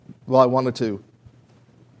Well, I wanted to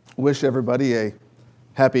wish everybody a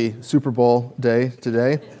happy Super Bowl day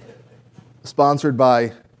today, sponsored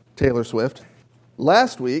by Taylor Swift.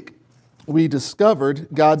 Last week, we discovered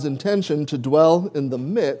God's intention to dwell in the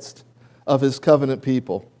midst of his covenant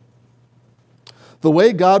people. The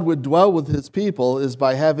way God would dwell with his people is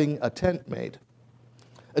by having a tent made.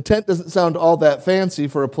 A tent doesn't sound all that fancy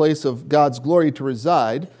for a place of God's glory to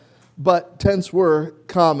reside, but tents were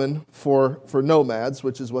common for nomads,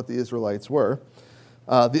 which is what the Israelites were.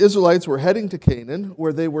 The Israelites were heading to Canaan,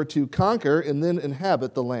 where they were to conquer and then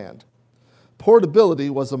inhabit the land. Portability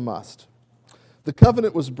was a must. The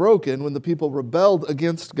covenant was broken when the people rebelled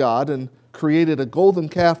against God and created a golden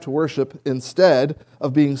calf to worship instead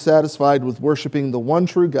of being satisfied with worshiping the one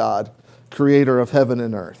true God, creator of heaven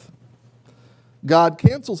and earth. God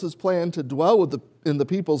cancels his plan to dwell in the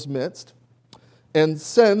people's midst and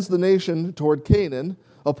sends the nation toward Canaan,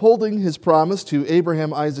 upholding his promise to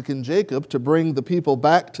Abraham, Isaac, and Jacob to bring the people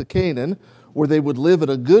back to Canaan, where they would live in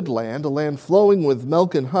a good land, a land flowing with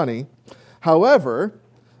milk and honey. However,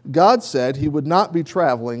 God said he would not be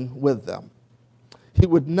traveling with them. He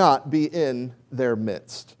would not be in their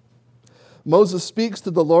midst. Moses speaks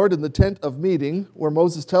to the Lord in the tent of meeting, where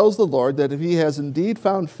Moses tells the Lord that if he has indeed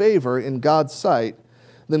found favor in God's sight,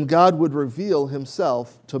 then God would reveal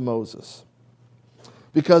himself to Moses.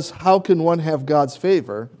 Because how can one have God's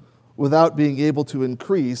favor without being able to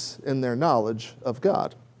increase in their knowledge of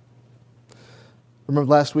God?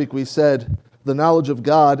 Remember last week we said the knowledge of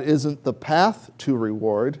God isn't the path to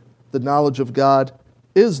reward. The knowledge of God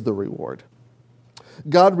is the reward.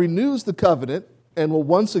 God renews the covenant and will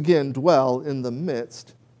once again dwell in the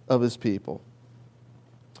midst of his people.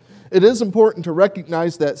 It is important to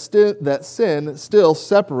recognize that sin still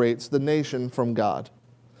separates the nation from God.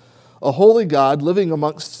 A holy God living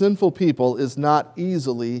amongst sinful people is not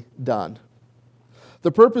easily done.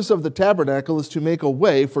 The purpose of the tabernacle is to make a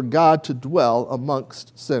way for God to dwell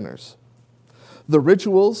amongst sinners. The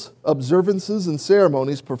rituals, observances, and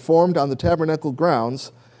ceremonies performed on the tabernacle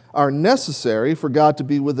grounds are necessary for God to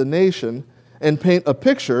be with the nation and paint a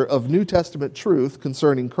picture of New Testament truth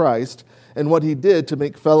concerning Christ and what he did to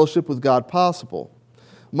make fellowship with God possible.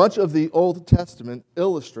 Much of the Old Testament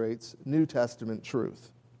illustrates New Testament truth.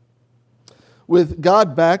 With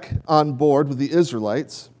God back on board with the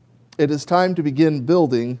Israelites, it is time to begin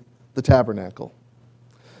building the tabernacle.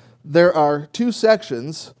 There are two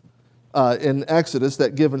sections in Exodus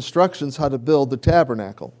that give instructions how to build the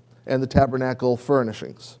tabernacle and the tabernacle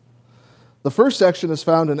furnishings. The first section is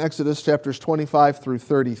found in Exodus chapters 25 through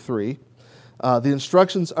 33. The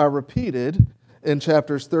instructions are repeated in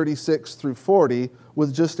chapters 36 through 40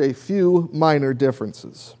 with just a few minor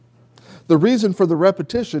differences. The reason for the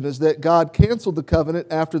repetition is that God canceled the covenant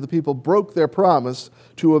after the people broke their promise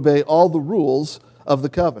to obey all the rules of the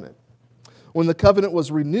covenant. When the covenant was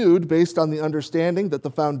renewed based on the understanding that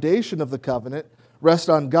the foundation of the covenant rests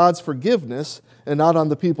on God's forgiveness and not on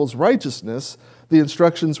the people's righteousness, the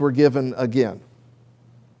instructions were given again.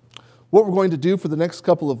 What we're going to do for the next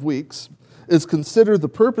couple of weeks is consider the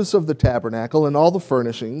purpose of the tabernacle and all the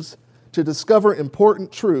furnishings to discover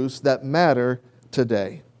important truths that matter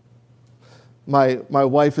today. My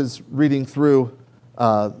wife is reading through,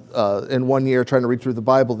 in 1 year, trying to read through the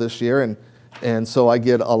Bible this year, and so I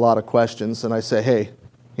get a lot of questions, and I say, hey,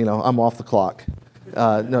 I'm off the clock.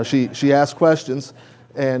 No, she asks questions,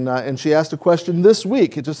 and she asked a question this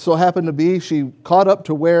week. It just so happened to be she caught up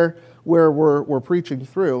to where we're preaching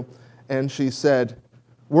through, and she said,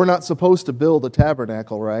 we're not supposed to build a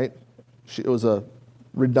tabernacle, right? It was a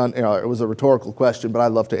rhetorical question, but I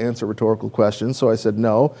love to answer rhetorical questions, so I said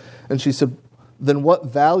no. And she said, then what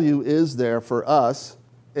value is there for us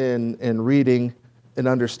in reading and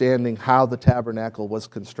understanding how the tabernacle was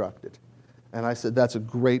constructed? And I said, that's a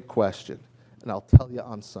great question, and I'll tell you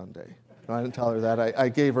on Sunday. No, I didn't tell her that. I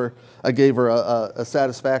gave her a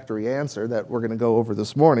satisfactory answer that we're going to go over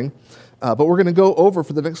this morning. But we're going to go over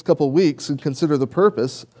for the next couple of weeks and consider the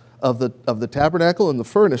purpose of the tabernacle and the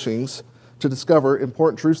furnishings to discover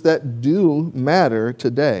important truths that do matter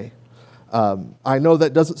today. I know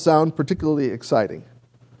that doesn't sound particularly exciting.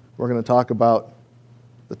 We're going to talk about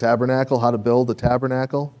the tabernacle, how to build the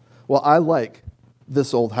tabernacle. Well, I like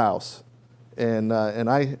this old house, and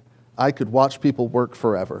I could watch people work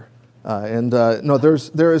forever.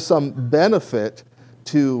 There is some benefit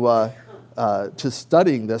to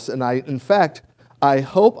studying this, and I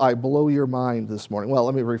hope I blow your mind this morning. Well,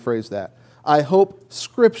 let me rephrase that. I hope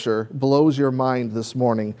Scripture blows your mind this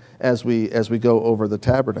morning as we go over the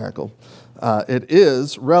tabernacle. It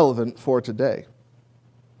is relevant for today.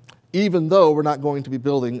 Even though we're not going to be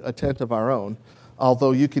building a tent of our own,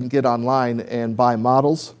 although you can get online and buy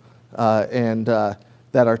models and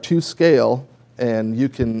that are to scale, and you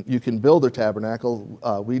can build a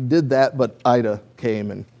tabernacle. We did that, but Ida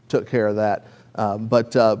came and took care of that.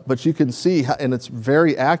 But you can see, and it's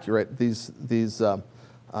very accurate, these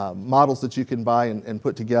models that you can buy and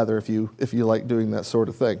put together if you like doing that sort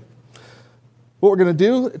of thing. What we're going to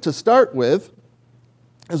do to start with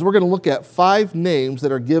is we're going to look at 5 names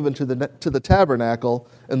that are given to the tabernacle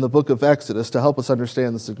in the book of Exodus to help us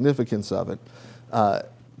understand the significance of it.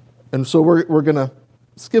 And so we're going to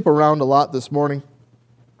skip around a lot this morning,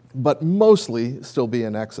 but mostly still be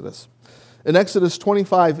in Exodus. In Exodus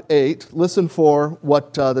 25:8, listen for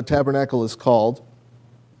what the tabernacle is called.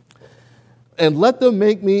 And let them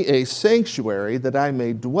make me a sanctuary that I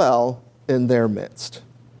may dwell in their midst.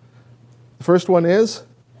 The first one is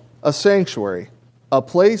a sanctuary, a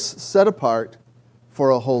place set apart for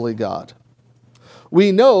a holy God.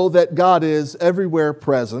 We know that God is everywhere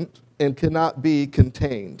present and cannot be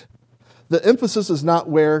contained. The emphasis is not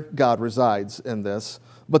where God resides in this,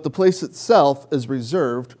 but the place itself is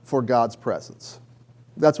reserved for God's presence.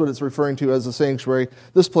 That's what it's referring to as a sanctuary.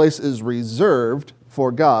 This place is reserved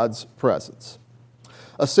for God's presence.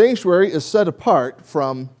 A sanctuary is set apart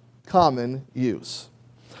from common use.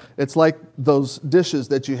 It's like those dishes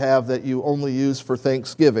that you have that you only use for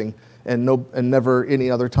Thanksgiving and never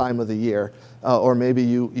any other time of the year. Or maybe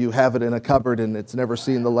you have it in a cupboard and it's never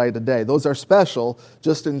seen the light of day. Those are special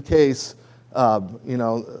just in case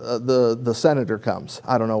the senator comes.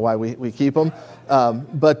 I don't know why we keep them.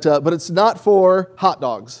 But it's not for hot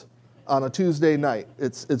dogs on a Tuesday night.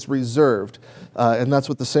 It's reserved. And that's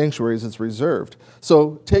what the sanctuary is. It's reserved.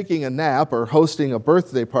 So taking a nap or hosting a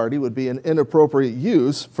birthday party would be an inappropriate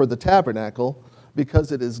use for the tabernacle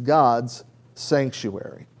because it is God's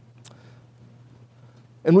sanctuary.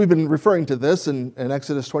 And we've been referring to this in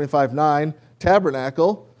Exodus 25:9.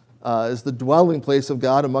 Tabernacle is the dwelling place of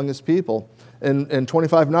God among his people. In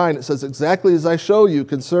 25:9, it says, exactly as I show you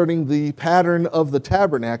concerning the pattern of the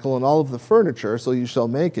tabernacle and all of the furniture, so you shall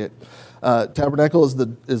make it. Tabernacle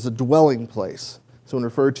is a dwelling place. So when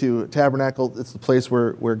referred to tabernacle, it's the place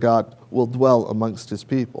where God will dwell amongst his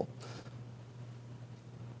people.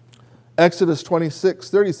 Exodus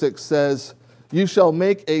 26:36 says, you shall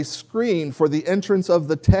make a screen for the entrance of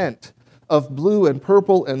the tent of blue and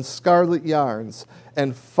purple and scarlet yarns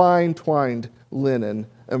and fine twined linen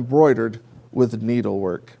embroidered with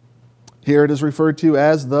needlework. Here it is referred to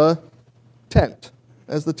as the tent,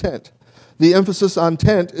 The emphasis on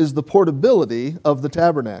tent is the portability of the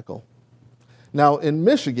tabernacle. Now, in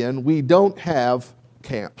Michigan, we don't have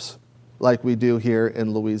camps like we do here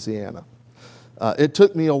in Louisiana. It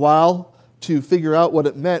took me a while to figure out what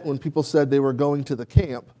it meant when people said they were going to the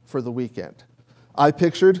camp for the weekend. I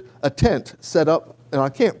pictured a tent set up in a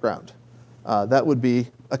campground. That would be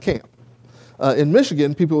a camp. In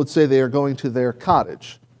Michigan, people would say they are going to their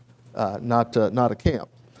cottage, not a camp.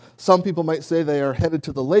 Some people might say they are headed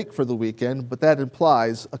to the lake for the weekend, but that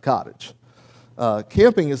implies a cottage.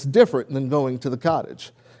 Camping is different than going to the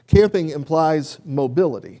cottage. Camping implies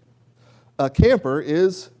mobility. A camper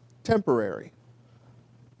is temporary.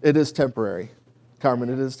 It is temporary. Carmen,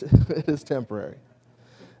 it is temporary.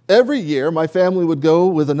 Every year, my family would go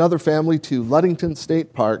with another family to Ludington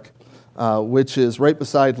State Park, which is right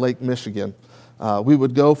beside Lake Michigan. We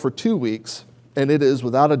would go for 2 weeks, and it is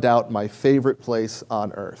without a doubt my favorite place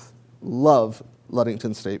on earth. Love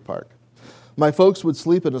Ludington State Park. My folks would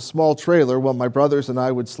sleep in a small trailer while my brothers and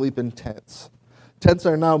I would sleep in tents. Tents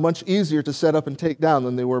are now much easier to set up and take down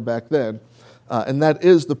than they were back then, and that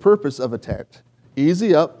is the purpose of a tent.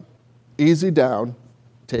 Easy up, easy down,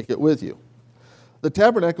 take it with you. The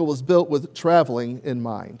tabernacle was built with traveling in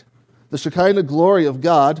mind. The Shekinah glory of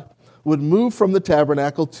God would move from the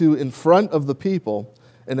tabernacle to in front of the people,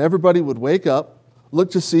 and everybody would wake up,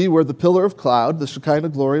 look to see where the pillar of cloud, the Shekinah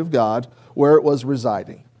glory of God, where it was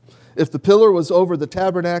residing. If the pillar was over the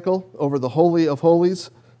tabernacle, over the Holy of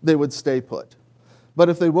Holies, they would stay put. But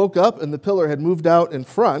if they woke up and the pillar had moved out in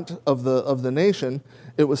front of the nation,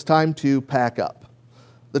 it was time to pack up.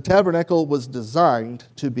 The tabernacle was designed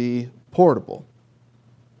to be portable.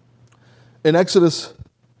 In Exodus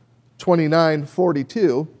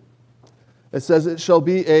 29:42, it says, it shall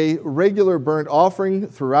be a regular burnt offering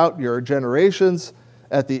throughout your generations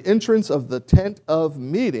at the entrance of the tent of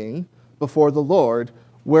meeting before the Lord,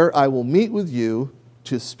 where I will meet with you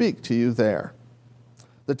to speak to you there.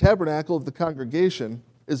 The tabernacle of the congregation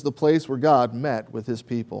is the place where God met with his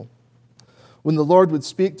people. When the Lord would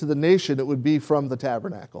speak to the nation, it would be from the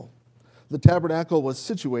tabernacle. The tabernacle was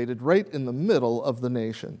situated right in the middle of the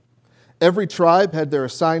nation. Every tribe had their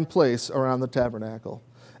assigned place around the tabernacle.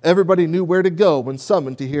 Everybody knew where to go when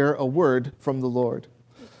summoned to hear a word from the Lord.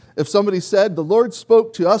 If somebody said, the Lord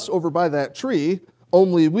spoke to us over by that tree,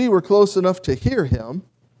 only we were close enough to hear him,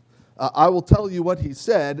 I will tell you what he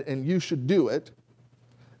said, and you should do it,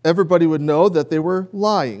 everybody would know that they were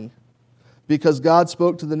lying, because God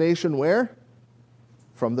spoke to the nation where?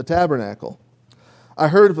 From the tabernacle. I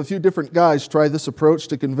heard of a few different guys try this approach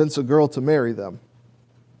to convince a girl to marry them.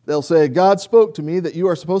 They'll say, God spoke to me that you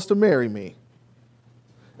are supposed to marry me.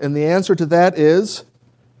 And the answer to that is,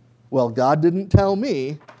 well, God didn't tell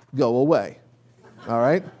me, go away. All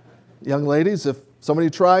right? Young ladies, if somebody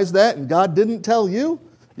tries that and God didn't tell you,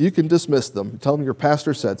 you can dismiss them. Tell them your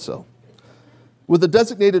pastor said so. With the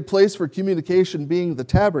designated place for communication being the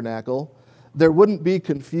tabernacle, there wouldn't be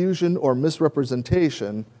confusion or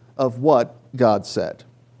misrepresentation of what God said.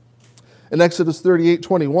 In Exodus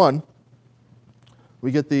 38:21,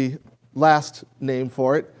 we get the last name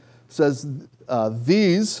for it. It says,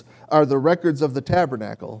 these are the records of the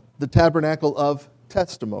tabernacle of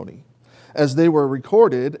testimony, as they were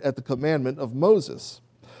recorded at the commandment of Moses.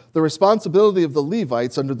 The responsibility of the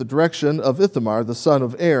Levites under the direction of Ithamar, the son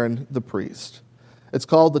of Aaron, the priest. It's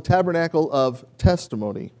called the tabernacle of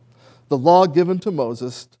testimony, the law given to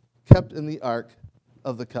Moses, kept in the ark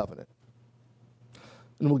of the covenant.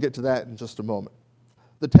 And we'll get to that in just a moment.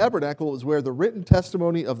 The tabernacle was where the written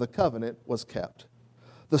testimony of the covenant was kept.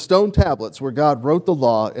 The stone tablets where God wrote the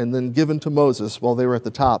law and then given to Moses while they were at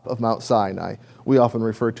the top of Mount Sinai. We often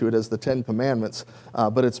refer to it as the Ten Commandments,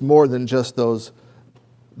 but it's more than just those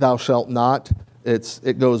thou shalt not.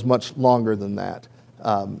 It goes much longer than that.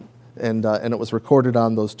 And it was recorded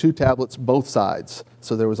on those two tablets, both sides.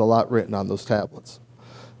 So there was a lot written on those tablets.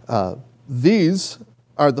 These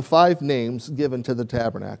are the 5 names given to the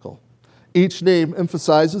tabernacle. Each name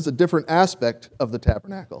emphasizes a different aspect of the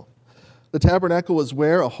tabernacle. The tabernacle was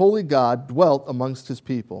where a holy God dwelt amongst his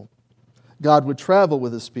people. God would travel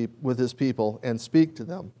with his people and speak to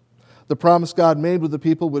them. The promise God made with the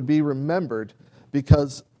people would be remembered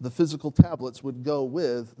because the physical tablets would go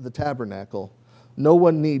with the tabernacle. No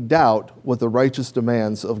one need doubt what the righteous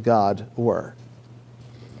demands of God were.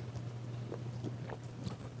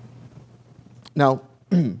 Now,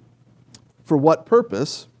 for what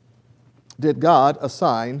purpose did God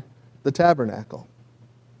assign the tabernacle?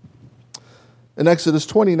 In Exodus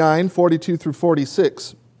 29:42 through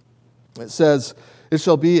 46, it says, it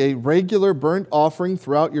shall be a regular burnt offering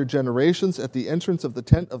throughout your generations at the entrance of the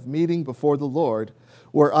tent of meeting before the Lord,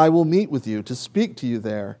 where I will meet with you to speak to you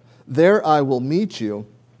there. There I will meet you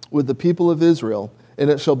with the people of Israel, and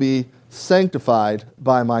it shall be sanctified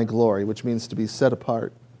by my glory, which means to be set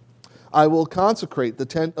apart. I will consecrate the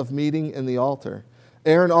tent of meeting and the altar.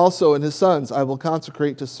 Aaron also and his sons I will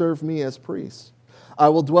consecrate to serve me as priests. I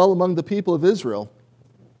will dwell among the people of Israel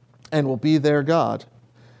and will be their God.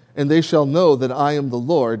 And they shall know that I am the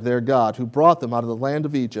Lord their God, who brought them out of the land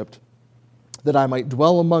of Egypt, that I might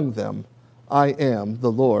dwell among them. I am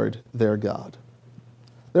the Lord their God.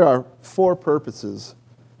 There are 4 purposes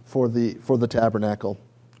for the tabernacle,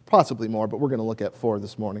 possibly more, but we're going to look at 4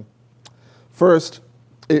 this morning. First,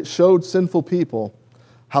 it showed sinful people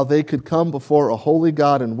how they could come before a holy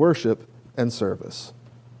God in worship and service.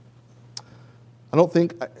 I don't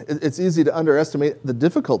think it's easy to underestimate the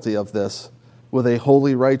difficulty of this with a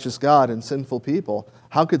holy, righteous God and sinful people.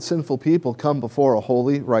 How could sinful people come before a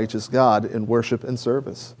holy, righteous God in worship and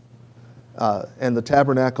service? And the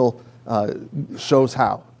tabernacle shows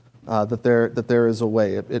how, that there is a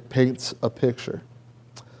way. It paints a picture.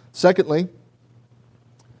 Secondly,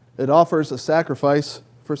 it offers a sacrifice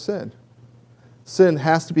for sin. Sin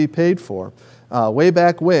has to be paid for. Way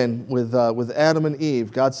back when, with Adam and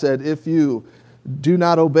Eve, God said, if you do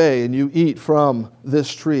not obey and you eat from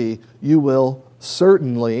this tree, you will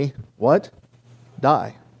certainly, what?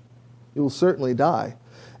 Die. You will certainly die.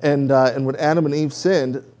 And when Adam and Eve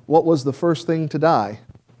sinned, what was the first thing to die?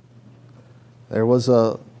 There was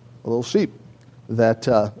a little sheep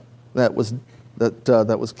that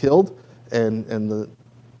was killed and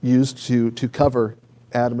used to cover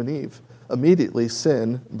Adam and Eve. Immediately,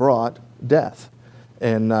 sin brought death,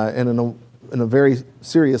 and in a very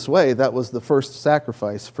serious way, that was the first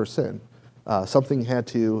sacrifice for sin. Something had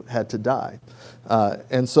to die,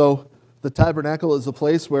 and so the tabernacle is a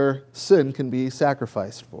place where sin can be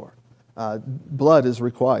sacrificed for. Blood is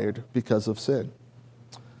required because of sin.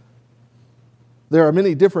 There are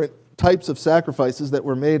many different types of sacrifices that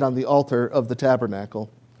were made on the altar of the tabernacle.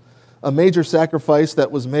 A major sacrifice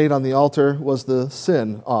that was made on the altar was the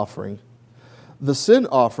sin offering. The sin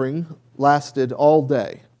offering lasted all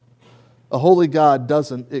day. A holy God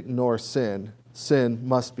doesn't ignore sin. Sin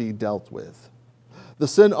must be dealt with. The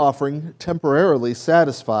sin offering temporarily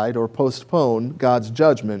satisfied or postponed God's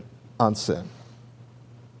judgment on sin.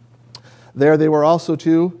 There they were also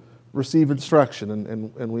to receive instruction,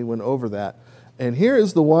 and we went over that. And here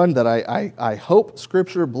is the one that I hope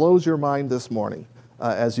Scripture blows your mind this morning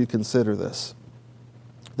as you consider this.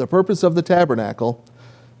 The purpose of the tabernacle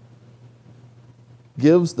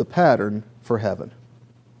gives the pattern for heaven.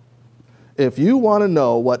 If you want to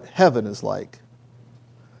know what heaven is like,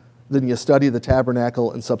 then you study the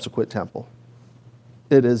tabernacle and subsequent temple.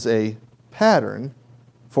 It is a pattern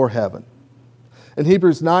for heaven. In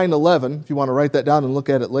Hebrews 9:11, if you want to write that down and look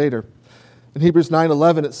at it later, in Hebrews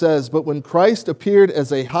 9:11 it says, "But when Christ appeared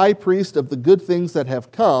as a high priest of the good things that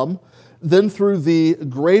have come, then through the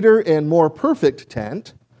greater and more perfect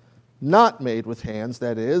tent, not made with hands,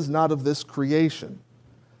 that is, not of this creation."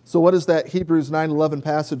 So what does that Hebrews 9:11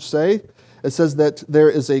 passage say? It says that there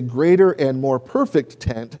is a greater and more perfect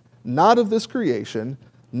tent, not of this creation,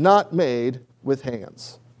 not made with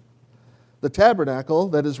hands. The tabernacle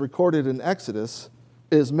that is recorded in Exodus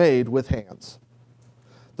is made with hands.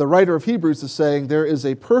 The writer of Hebrews is saying there is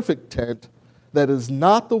a perfect tent that is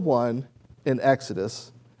not the one in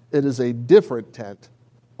Exodus. It is a different tent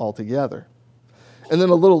altogether. And then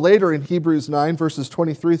a little later in Hebrews 9, verses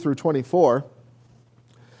 23 through 24,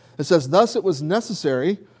 it says, "Thus it was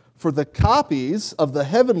necessary for the copies of the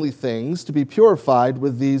heavenly things to be purified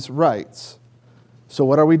with these rites." So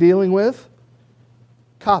what are we dealing with?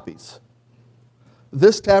 Copies.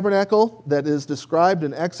 This tabernacle that is described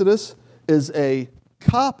in Exodus is a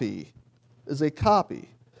copy. It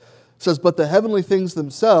says, "But the heavenly things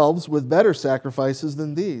themselves with better sacrifices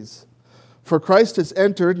than these. For Christ has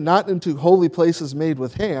entered not into holy places made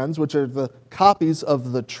with hands, which are the copies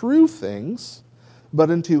of the true things, but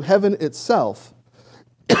into heaven itself,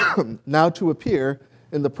 now to appear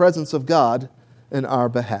in the presence of God in our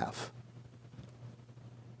behalf."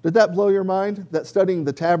 Did that blow your mind? That studying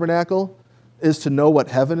the tabernacle is to know what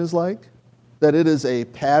heaven is like? That it is a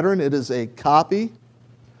pattern, it is a copy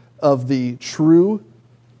of the true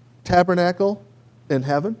tabernacle in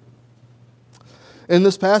heaven? In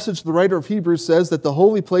this passage, the writer of Hebrews says that the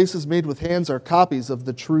holy places made with hands are copies of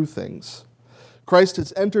the true things. Christ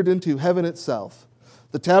has entered into heaven itself.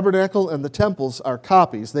 The tabernacle and the temples are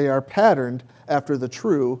copies. They are patterned after the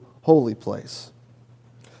true holy place.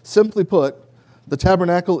 Simply put, the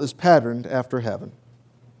tabernacle is patterned after heaven.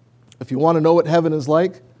 If you want to know what heaven is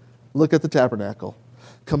like, look at the tabernacle.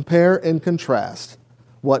 Compare and contrast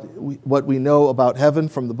what we know about heaven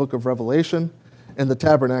from the book of Revelation and the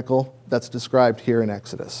tabernacle that's described here in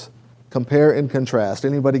Exodus. Compare and contrast.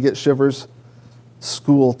 Anybody get shivers?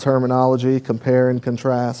 School terminology, compare and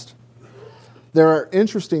contrast. There are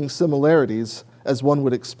interesting similarities, as one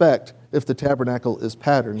would expect if the tabernacle is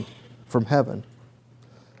patterned from heaven.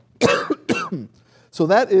 So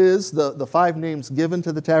that is the 5 names given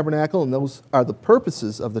to the tabernacle, and those are the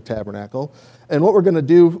purposes of the tabernacle. And what we're going to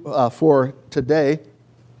do for today,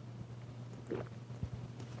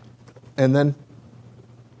 and then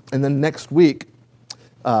next week,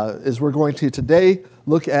 is we're going to today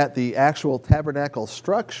look at the actual tabernacle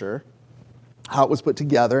structure, how it was put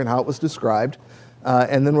together and how it was described,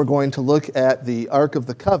 and then we're going to look at the Ark of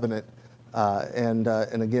the Covenant, and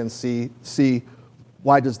again see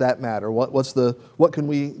why does that matter? What can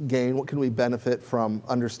we gain? What can we benefit from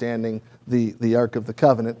understanding the Ark of the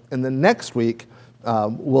Covenant? And then next week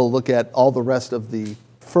we'll look at all the rest of the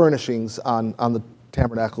furnishings on the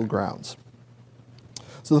tabernacle grounds.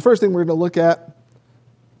 So the first thing we're going to look at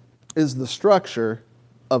is the structure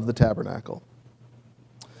of the tabernacle.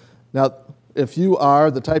 Now, if you are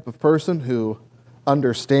the type of person who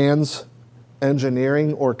understands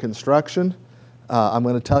engineering or construction, I'm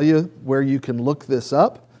going to tell you where you can look this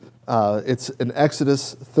up. It's in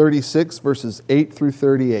Exodus 36, verses 8 through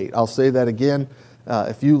 38. I'll say that again.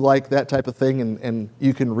 If you like that type of thing and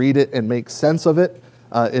you can read it and make sense of it,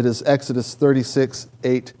 it is Exodus 36,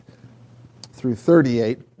 8 through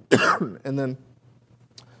 38. And then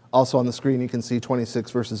also on the screen you can see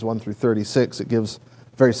 26 verses 1 through 36. It gives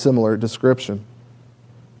very similar description.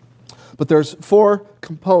 But there's 4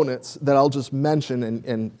 components that I'll just mention,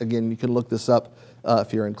 and again, you can look this up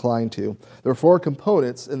if you're inclined to. There are 4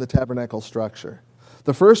 components in the tabernacle structure.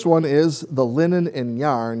 The first one is the linen and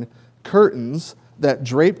yarn curtains that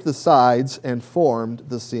draped the sides and formed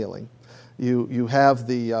the ceiling. You have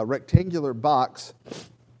the rectangular box,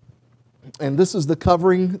 and this is the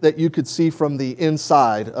covering that you could see from the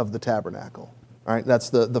inside of the tabernacle. All right, that's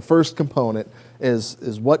the first component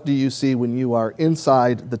is what do you see when you are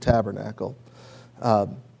inside the tabernacle. The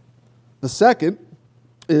second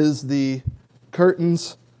is the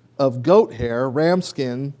curtains of goat hair, ram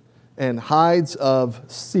skin, and hides of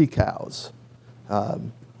sea cows.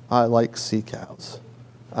 I like sea cows.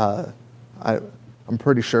 I'm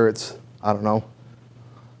pretty sure it's I don't know,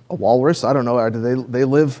 a walrus. I don't know. Do they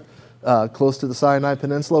live close to the Sinai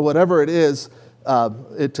Peninsula? Whatever it is,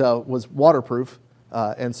 it was waterproof.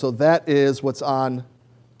 And so that is what's on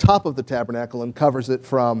top of the tabernacle and covers it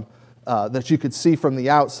from, that you could see from the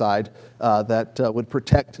outside, that would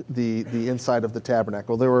protect the inside of the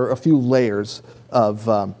tabernacle. There were a few layers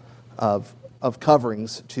of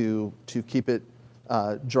coverings to keep it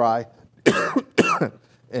dry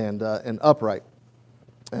and upright.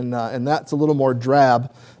 And that's a little more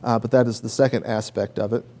drab, but that is the second aspect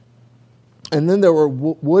of it. And then there were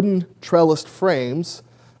wooden trellised frames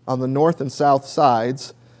on the north and south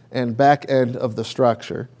sides and back end of the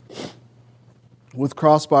structure, with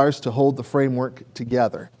crossbars to hold the framework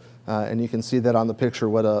together. And you can see that on the picture,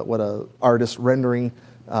 what a artist rendering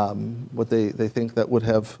what they think that would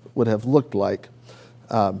have looked like.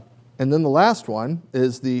 And then the last one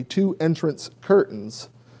is the two entrance curtains,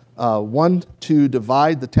 one to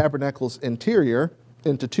divide the tabernacle's interior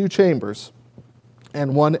into two chambers,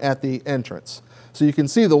 and one at the entrance. So you can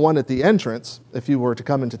see the one at the entrance. If you were to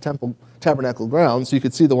come into tabernacle grounds, you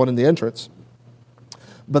could see the one in the entrance.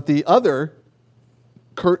 But the other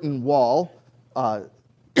curtain wall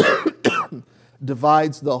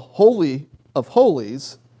divides the Holy of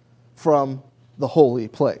Holies from the holy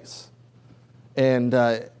place. And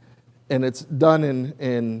it's done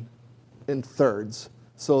in thirds.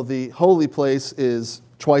 So the holy place is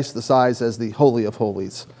twice the size as the Holy of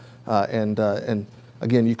Holies. And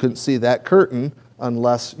again, you couldn't see that curtain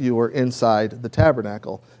unless you were inside the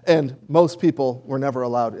tabernacle. And most people were never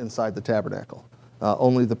allowed inside the tabernacle.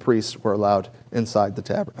 Only the priests were allowed inside the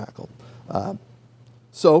tabernacle.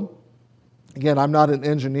 So, again, I'm not an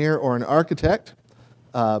engineer or an architect.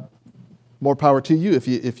 More power to you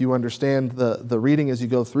if you understand the reading as you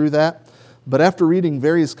go through that. But after reading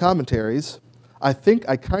various commentaries, I think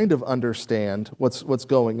I kind of understand what's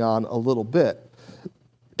going on a little bit.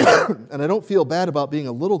 And I don't feel bad about being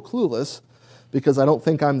a little clueless, because I don't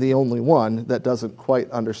think I'm the only one that doesn't quite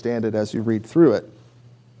understand it as you read through it.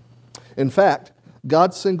 In fact,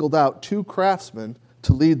 God singled out two craftsmen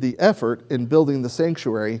to lead the effort in building the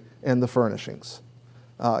sanctuary and the furnishings.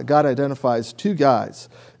 God identifies two guys.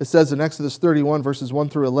 It says in Exodus 31, verses 1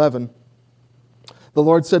 through 11, the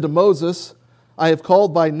Lord said to Moses, I have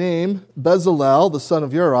called by name Bezalel, the son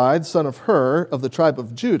of Uri, the son of Hur, of the tribe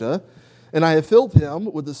of Judah, and I have filled him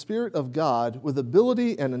with the Spirit of God, with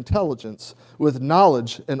ability and intelligence, with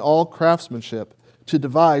knowledge and all craftsmanship, to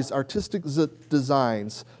devise artistic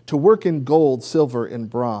designs, to work in gold, silver, and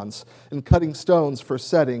bronze, in cutting stones for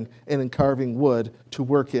setting, and in carving wood, to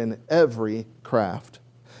work in every craft.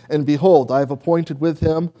 And behold, I have appointed with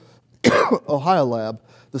him Oholiab,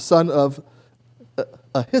 the son of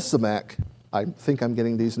Ahisamach. I think I'm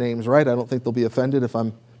getting these names right. I don't think they'll be offended if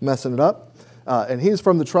I'm messing it up. And he's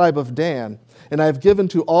from the tribe of Dan. And I have given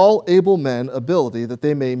to all able men ability that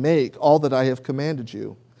they may make all that I have commanded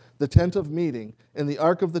you, the tent of meeting, and the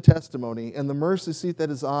ark of the testimony, and the mercy seat that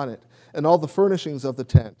is on it, and all the furnishings of the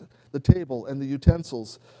tent, the table and the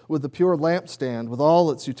utensils, with the pure lampstand with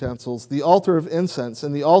all its utensils, the altar of incense,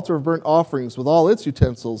 and the altar of burnt offerings with all its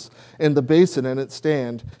utensils, and the basin and its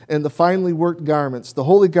stand, and the finely worked garments, the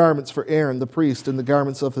holy garments for Aaron the priest, and the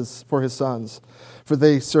garments for his sons, for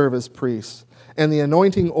they serve as priests, and the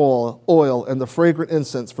anointing oil, and the fragrant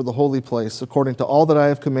incense for the holy place, according to all that I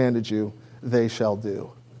have commanded you, they shall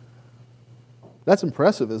do. That's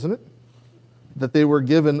impressive, isn't it? That they were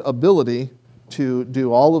given ability to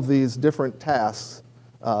do all of these different tasks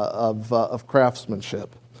of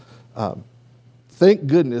craftsmanship. Thank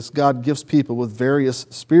goodness God gives people with various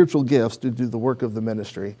spiritual gifts to do the work of the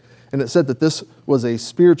ministry. And it said that this was a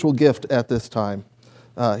spiritual gift at this time.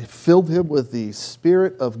 He filled him with the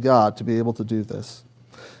Spirit of God to be able to do this.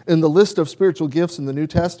 In the list of spiritual gifts in the New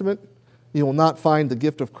Testament, you will not find the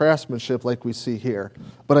gift of craftsmanship like we see here.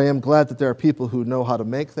 But I am glad that there are people who know how to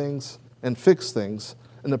make things and fix things,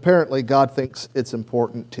 and apparently God thinks it's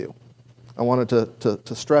important too. I wanted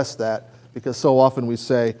to stress that, because so often we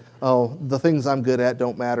say, oh, the things I'm good at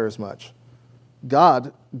don't matter as much.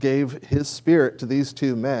 God gave his Spirit to these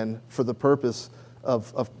two men for the purpose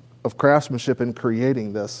of craftsmanship in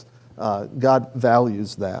creating this. God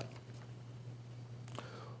values that.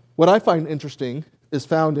 What I find interesting is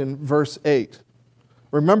found in verse 8.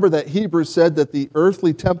 Remember that Hebrews said that the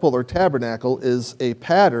earthly temple or tabernacle is a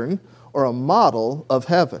pattern or a model of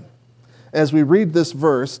heaven. As we read this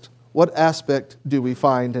verse, what aspect do we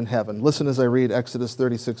find in heaven? Listen as I read Exodus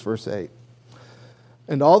 36, verse 8.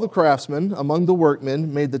 And all the craftsmen among the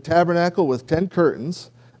workmen made the tabernacle with 10 curtains.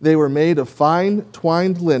 They were made of fine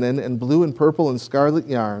twined linen and blue and purple and scarlet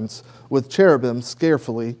yarns, with cherubim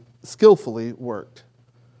skillfully worked.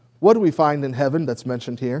 What do we find in heaven that's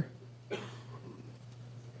mentioned here?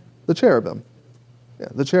 The cherubim. Yeah,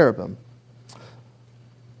 the cherubim.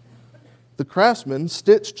 The craftsman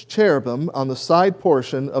stitched cherubim on the side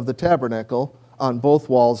portion of the tabernacle on both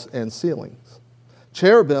walls and ceilings.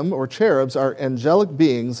 Cherubim or cherubs are angelic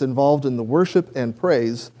beings involved in the worship and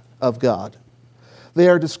praise of God. They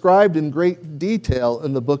are described in great detail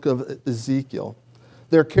in the book of Ezekiel.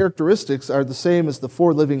 Their characteristics are the same as the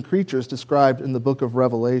four living creatures described in the book of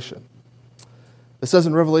Revelation. It says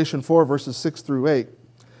in Revelation 4, verses 6 through 8, it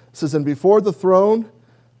says, "And before the throne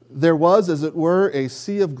there was, as it were, a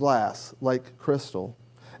sea of glass, like crystal.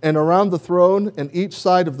 And around the throne and each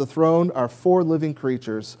side of the throne are four living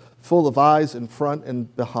creatures, full of eyes in front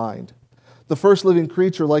and behind. The first living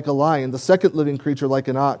creature like a lion, the second living creature like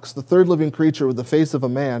an ox, the third living creature with the face of a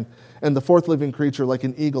man, and the fourth living creature like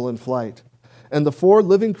an eagle in flight. And the four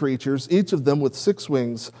living creatures, each of them with 6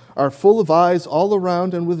 wings, are full of eyes all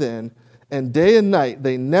around and within, and day and night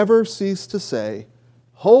they never cease to say,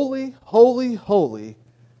 'Holy, holy, holy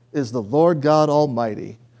is the Lord God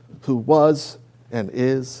Almighty, who was and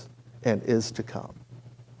is to come.'"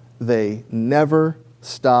 They never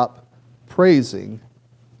stop praising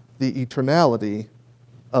the eternality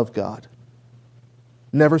of God.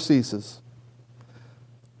 Never ceases.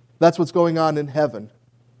 That's what's going on in heaven,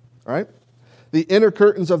 all right? The inner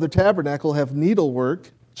curtains of the tabernacle have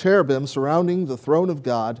needlework, cherubim surrounding the throne of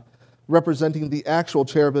God, representing the actual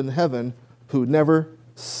cherubim in heaven who never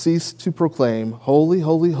cease to proclaim, "Holy,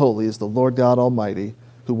 holy, holy is the Lord God Almighty,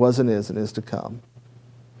 who was and is to come."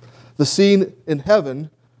 The scene in heaven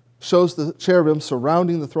shows the cherubim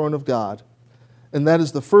surrounding the throne of God, and that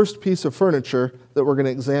is the first piece of furniture that we're going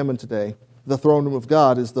to examine today. The throne room of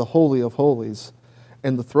God is the Holy of Holies,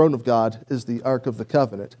 and the throne of God is the Ark of the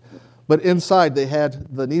Covenant. But inside they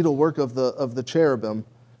had the needlework of the cherubim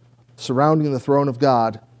surrounding the throne of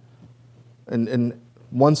God, and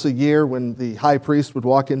once a year when the high priest would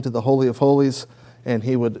walk into the Holy of Holies, and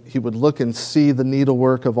he would look and see the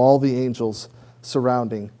needlework of all the angels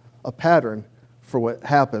surrounding, a pattern for what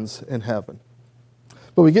happens in heaven.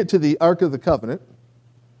 But we get to the Ark of the Covenant,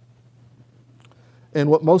 and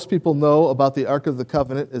what most people know about the Ark of the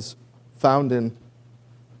Covenant is found in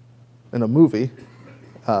a movie.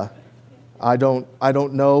 I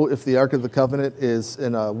don't know if the Ark of the Covenant is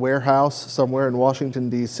in a warehouse somewhere in Washington,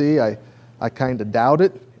 D.C. I kind of doubt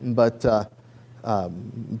it, but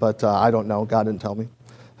I don't know. God didn't tell me.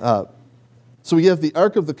 So we have the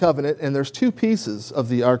Ark of the Covenant, and there's 2 pieces of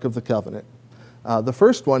the Ark of the Covenant. The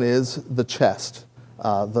first one is the chest,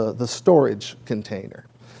 the storage container.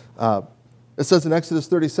 It says in Exodus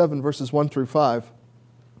 37, verses 1 through 5,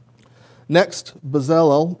 "Next,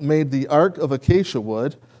 Bezalel made the ark of acacia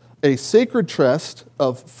wood, a sacred chest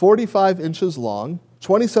of 45 inches long,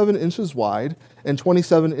 27 inches wide, and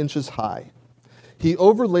 27 inches high. He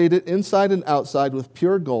overlaid it inside and outside with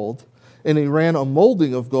pure gold, and he ran a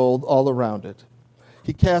molding of gold all around it.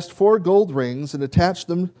 He cast 4 gold rings and attached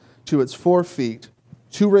them to its 4 feet,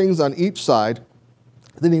 2 rings on each side.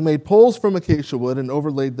 Then he made poles from acacia wood and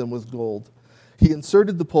overlaid them with gold. He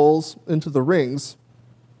inserted the poles into the rings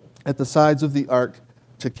at the sides of the ark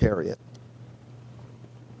to carry it."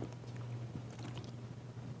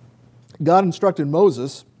 God instructed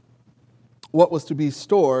Moses what was to be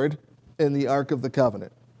stored in the Ark of the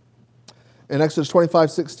Covenant. In Exodus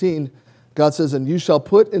 25:16, God says, "And you shall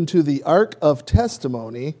put into the Ark of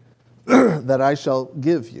Testimony that I shall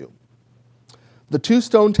give you." The 2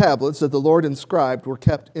 stone tablets that the Lord inscribed were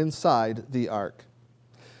kept inside the ark.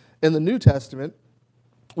 In the New Testament,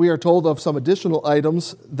 we are told of some additional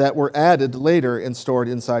items that were added later and stored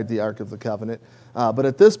inside the Ark of the Covenant. But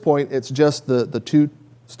at this point, it's just the 2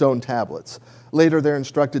 stone tablets. Later, they're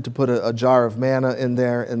instructed to put a jar of manna in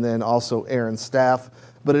there, and then also Aaron's staff.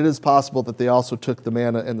 But it is possible that they also took the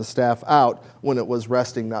manna and the staff out when it was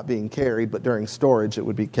resting, not being carried, but during storage it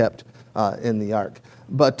would be kept in the ark.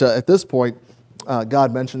 But at this point,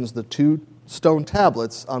 God mentions the 2 stone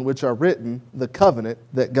tablets on which are written the covenant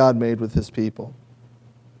that God made with his people.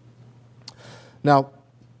 Now,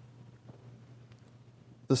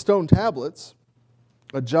 the stone tablets,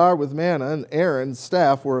 a jar with manna, and Aaron's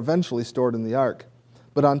staff were eventually stored in the ark.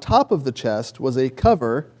 But on top of the chest was a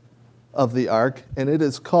cover of the ark, and it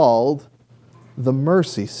is called the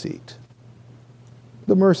mercy seat.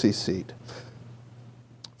 The mercy seat.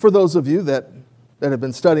 For those of you that have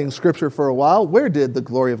been studying Scripture for a while, where did the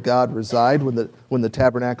glory of God reside when the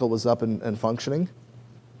tabernacle was up and functioning?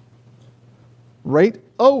 Right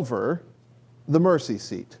over the mercy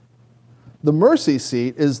seat. The mercy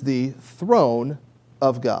seat is the throne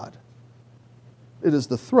of God. It is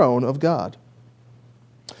the throne of God.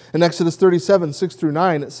 In Exodus 37, 6 through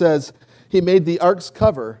 9, it says, he made the ark's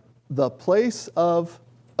cover the place of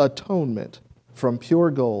atonement from pure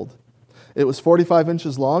gold. It was 45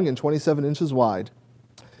 inches long and 27 inches wide.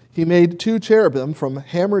 He made 2 cherubim from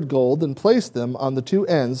hammered gold and placed them on the 2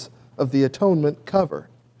 ends of the atonement cover.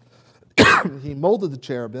 He molded the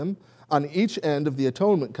cherubim on each end of the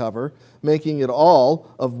atonement cover, making it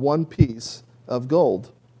all of one piece of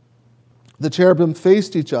gold. The cherubim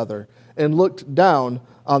faced each other and looked down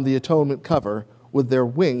on the atonement cover with their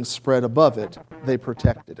wings spread above it. They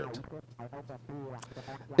protected it.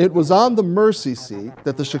 It was on the mercy seat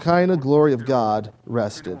that the Shekinah glory of God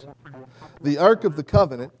rested. The Ark of the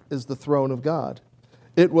Covenant is the throne of God.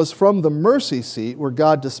 It was from the mercy seat where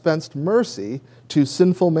God dispensed mercy to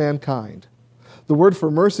sinful mankind. The word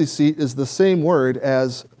for mercy seat is the same word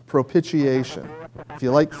as propitiation. If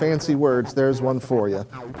you like fancy words, there's one for you.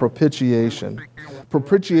 Propitiation.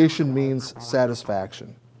 Propitiation means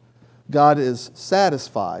satisfaction. God is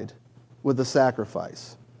satisfied with the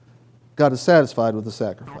sacrifice. God is satisfied with the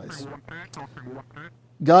sacrifice.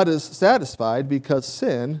 God is satisfied because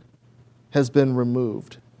sin has been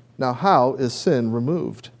removed. Now, how is sin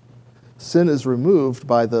removed? Sin is removed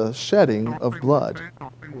by the shedding of blood.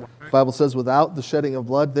 The Bible says, without the shedding of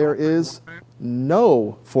blood, there is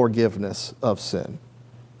no forgiveness of sin.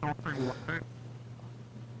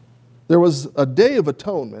 There was a Day of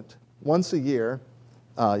Atonement once a year.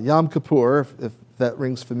 Yom Kippur, if that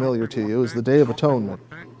rings familiar to you, is the Day of Atonement.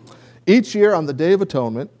 Each year on the Day of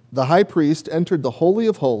Atonement, the high priest entered the Holy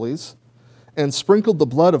of Holies and sprinkled the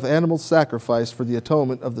blood of animals sacrificed for the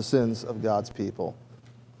atonement of the sins of God's people.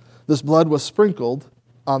 This blood was sprinkled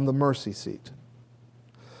on the mercy seat.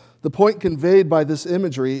 The point conveyed by this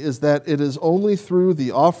imagery is that it is only through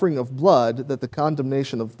the offering of blood that the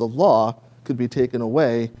condemnation of the law could be taken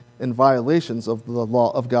away and violations of the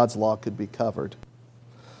law of God's law could be covered.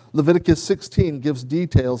 Leviticus 16 gives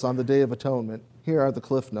details on the Day of Atonement. Here are the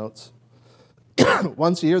cliff notes.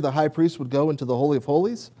 Once a year, the high priest would go into the Holy of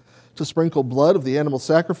Holies to sprinkle blood of the animal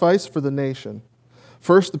sacrifice for the nation.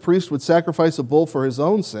 First, the priest would sacrifice a bull for his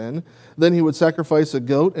own sin. Then he would sacrifice a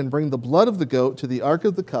goat and bring the blood of the goat to the Ark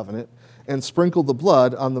of the Covenant and sprinkle the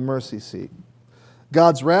blood on the mercy seat.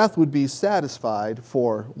 God's wrath would be satisfied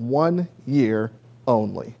for 1 year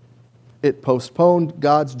only. It postponed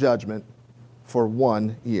God's judgment for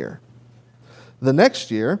 1 year. The next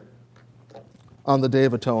year, on the Day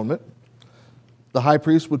of Atonement, the high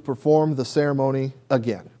priest would perform the ceremony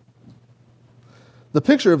again. The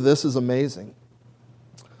picture of this is amazing.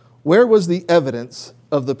 Where was the evidence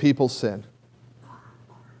of the people's sin?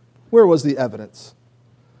 Where was the evidence?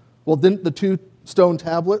 Well, didn't the 2 stone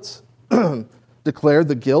tablets declare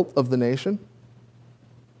the guilt of the nation?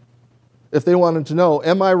 If they wanted to know,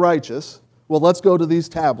 am I righteous? Well, let's go to these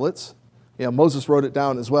tablets. Moses wrote it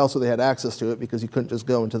down as well, so they had access to it because you couldn't just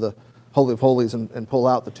go into the Holy of Holies and pull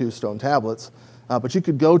out the 2 stone tablets. But you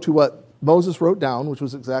could go to what Moses wrote down, which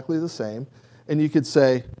was exactly the same, and you could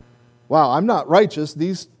say, wow, I'm not righteous.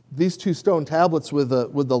 These 2 stone tablets with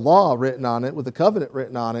the law written on it, with the covenant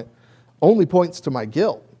written on it, only points to my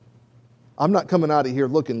guilt. I'm not coming out of here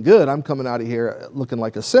looking good. I'm coming out of here looking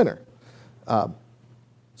like a sinner.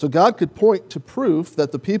 So God could point to proof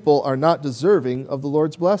that the people are not deserving of the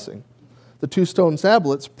Lord's blessing. The 2 stone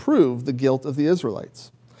tablets prove the guilt of the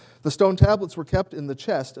Israelites. The stone tablets were kept in the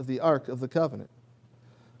chest of the Ark of the Covenant.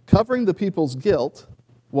 Covering the people's guilt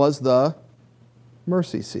was the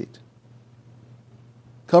mercy seat.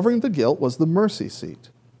 Covering the guilt was the mercy seat.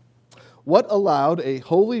 What allowed a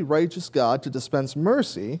holy, righteous God to dispense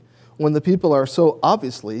mercy when the people are so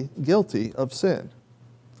obviously guilty of sin?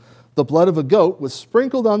 The blood of a goat was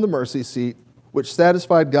sprinkled on the mercy seat, which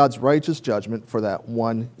satisfied God's righteous judgment for that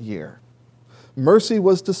 1 year. Mercy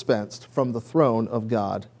was dispensed from the throne of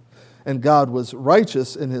God, and God was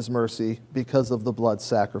righteous in his mercy because of the blood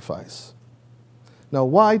sacrifice. Now,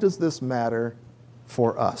 why does this matter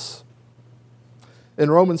for us? In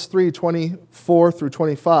Romans 3:24 through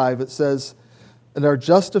 25, it says, and are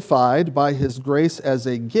justified by his grace as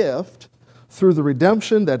a gift through the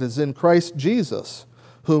redemption that is in Christ Jesus,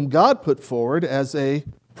 whom God put forward as a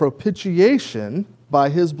propitiation by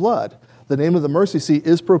his blood. The name of the mercy seat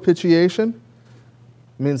is propitiation.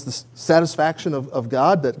 It means the satisfaction of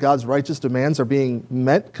God, that God's righteous demands are being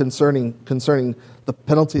met concerning the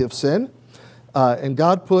penalty of sin. And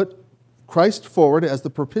God put Christ forward as the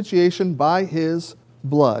propitiation by his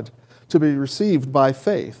blood to be received by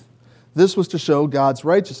faith. This was to show God's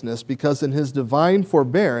righteousness because in his divine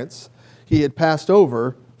forbearance he had passed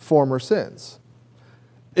over former sins.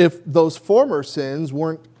 If those former sins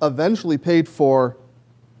weren't eventually paid for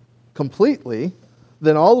completely,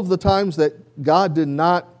 then all of the times that God did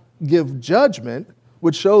not give judgment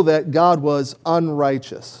would show that God was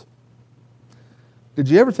unrighteous. Did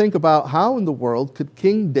you ever think about how in the world could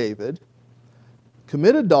King David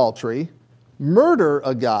commit adultery, murder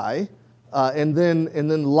a guy, and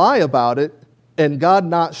then lie about it, and God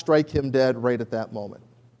not strike him dead right at that moment?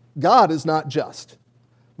 God is not just,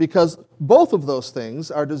 because both of those things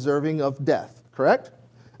are deserving of death, correct?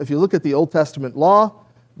 If you look at the Old Testament law,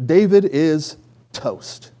 David is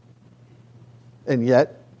toast. And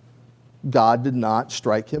yet, God did not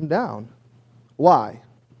strike him down. Why?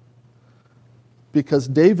 Because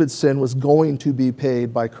David's sin was going to be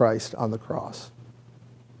paid by Christ on the cross,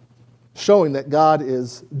 showing that God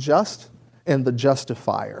is just and the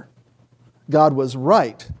justifier. God was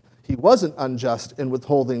right. He wasn't unjust in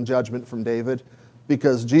withholding judgment from David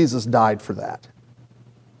because Jesus died for that.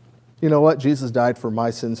 You know what? Jesus died for my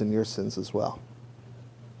sins and your sins as well.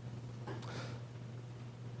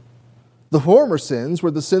 The former sins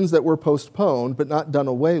were the sins that were postponed but not done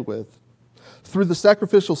away with through the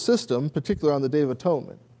sacrificial system, particularly on the Day of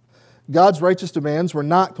Atonement. God's righteous demands were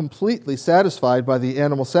not completely satisfied by the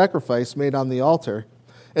animal sacrifice made on the altar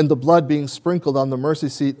and the blood being sprinkled on the mercy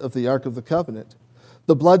seat of the Ark of the Covenant.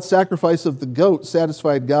 The blood sacrifice of the goat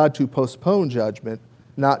satisfied God to postpone judgment,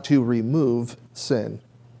 not to remove sin.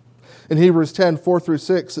 In Hebrews 10,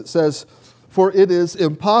 4-6, it says, "For it is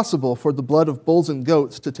impossible for the blood of bulls and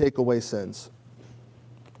goats to take away sins."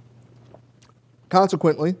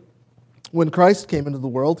 Consequently, when Christ came into the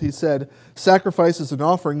world, he said, "Sacrifices and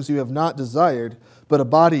offerings you have not desired, but a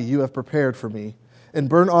body you have prepared for me. In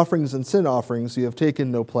burnt offerings and sin offerings you have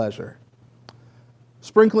taken no pleasure."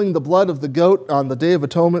 Sprinkling the blood of the goat on the Day of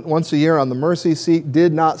Atonement once a year on the mercy seat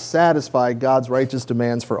did not satisfy God's righteous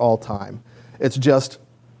demands for all time. It's just,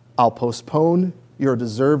 I'll postpone your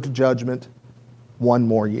deserved judgment one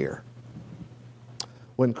more year.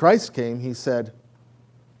 When Christ came, he said,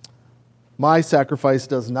 "My sacrifice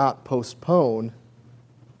does not postpone,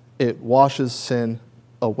 it washes sin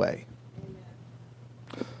away."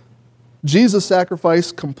 Jesus'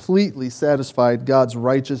 sacrifice completely satisfied God's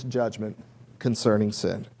righteous judgment concerning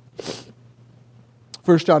sin.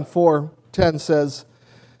 1 John 4:10 says,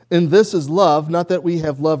 "In this is love, not that we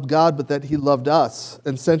have loved God, but that he loved us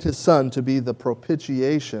and sent his Son to be the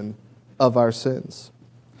propitiation of our sins."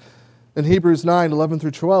 In Hebrews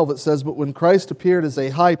 9:11-12, it says, "But when Christ appeared as a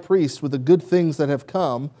high priest with the good things that have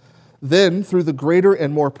come, then through the greater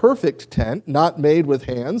and more perfect tent, not made with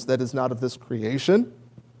hands, that is not of this creation,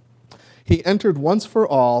 he entered once for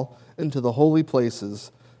all into the holy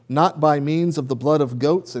places, not by means of the blood of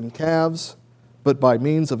goats and calves, but by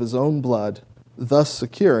means of his own blood, thus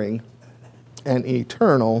securing an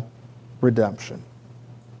eternal redemption."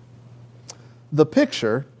 The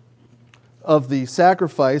picture of the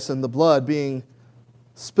sacrifice and the blood being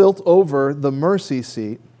spilt over the mercy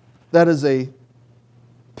seat, that is a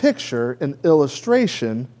picture, an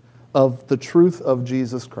illustration of the truth of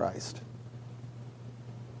Jesus Christ.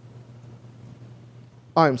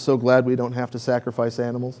 I'm so glad we don't have to sacrifice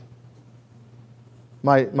animals.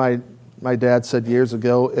 My dad said years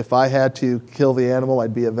ago, if I had to kill the animal,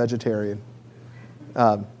 I'd be a vegetarian.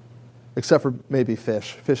 Except for maybe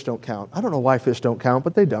fish. Fish don't count. I don't know why fish don't count,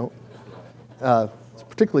 but they don't.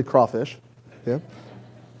 Particularly crawfish. Yeah.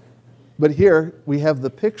 But here we have the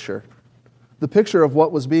picture of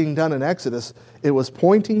what was being done in Exodus. It was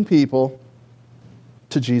pointing people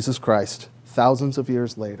to Jesus Christ thousands of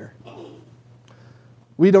years later.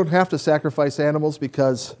 We don't have to sacrifice animals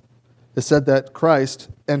because it said that Christ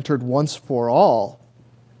entered once for all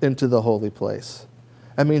into the holy place.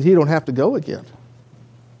 I mean, he don't have to go again.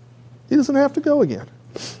 He doesn't have to go again.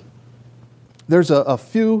 There's a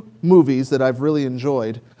few movies that I've really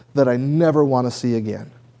enjoyed that I never want to see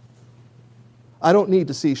again. I don't need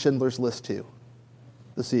to see Schindler's List 2,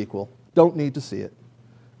 the sequel. Don't need to see it.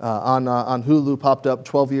 On Hulu popped up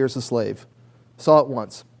 12 Years a Slave. Saw it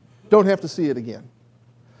once. Don't have to see it again.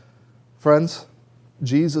 Friends,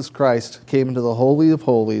 Jesus Christ came into the Holy of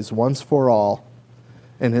Holies once for all,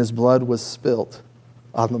 and his blood was spilt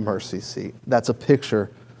on the mercy seat. That's a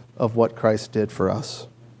picture of what Christ did for us.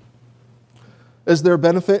 Is there a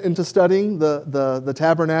benefit into studying the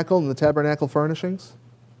tabernacle and the tabernacle furnishings?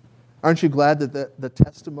 Aren't you glad that the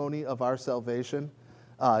testimony of our salvation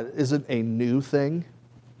isn't a new thing,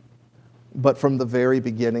 but from the very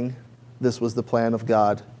beginning, this was the plan of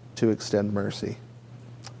God to extend mercy?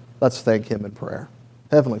 Let's thank him in prayer.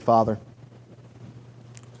 Heavenly Father,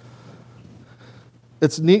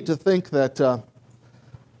 it's neat to think that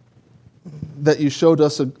you showed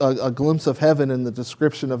us a glimpse of heaven in the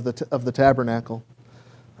description of the tabernacle,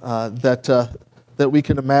 that we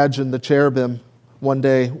can imagine the cherubim one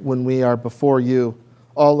day when we are before you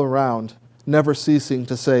all around, never ceasing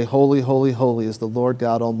to say, "Holy, holy, holy is the Lord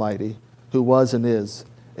God Almighty, who was and is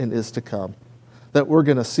to come." That we're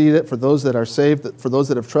going to see it for those that are saved, that for those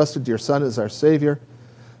that have trusted your Son as our Savior,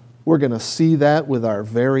 we're going to see that with our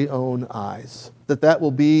very own eyes. That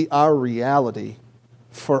will be our reality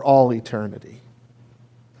for all eternity.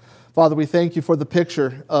 Father, we thank you for the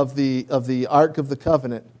picture of the Ark of the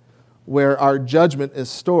Covenant, where our judgment is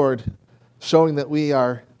stored, showing that we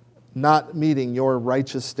are not meeting your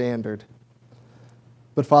righteous standard.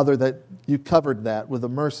 But Father, that you covered that with a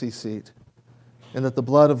mercy seat, and that the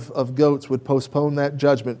blood of goats would postpone that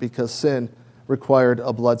judgment because sin required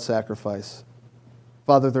a blood sacrifice.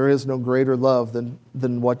 Father, there is no greater love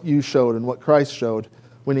than what you showed and what Christ showed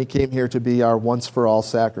when he came here to be our once-for-all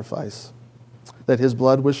sacrifice. That his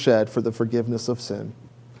blood was shed for the forgiveness of sin.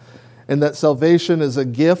 And that salvation is a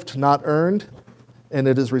gift not earned, and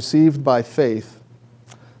it is received by faith.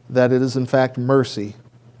 That it is in fact mercy,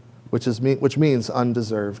 which means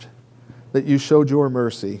undeserved. That you showed your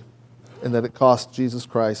mercy, and that it cost Jesus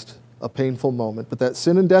Christ a painful moment, but that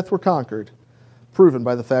sin and death were conquered, proven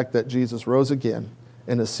by the fact that Jesus rose again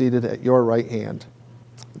and is seated at your right hand.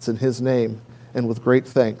 It's in his name, and with great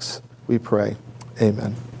thanks we pray.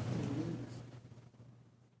 Amen.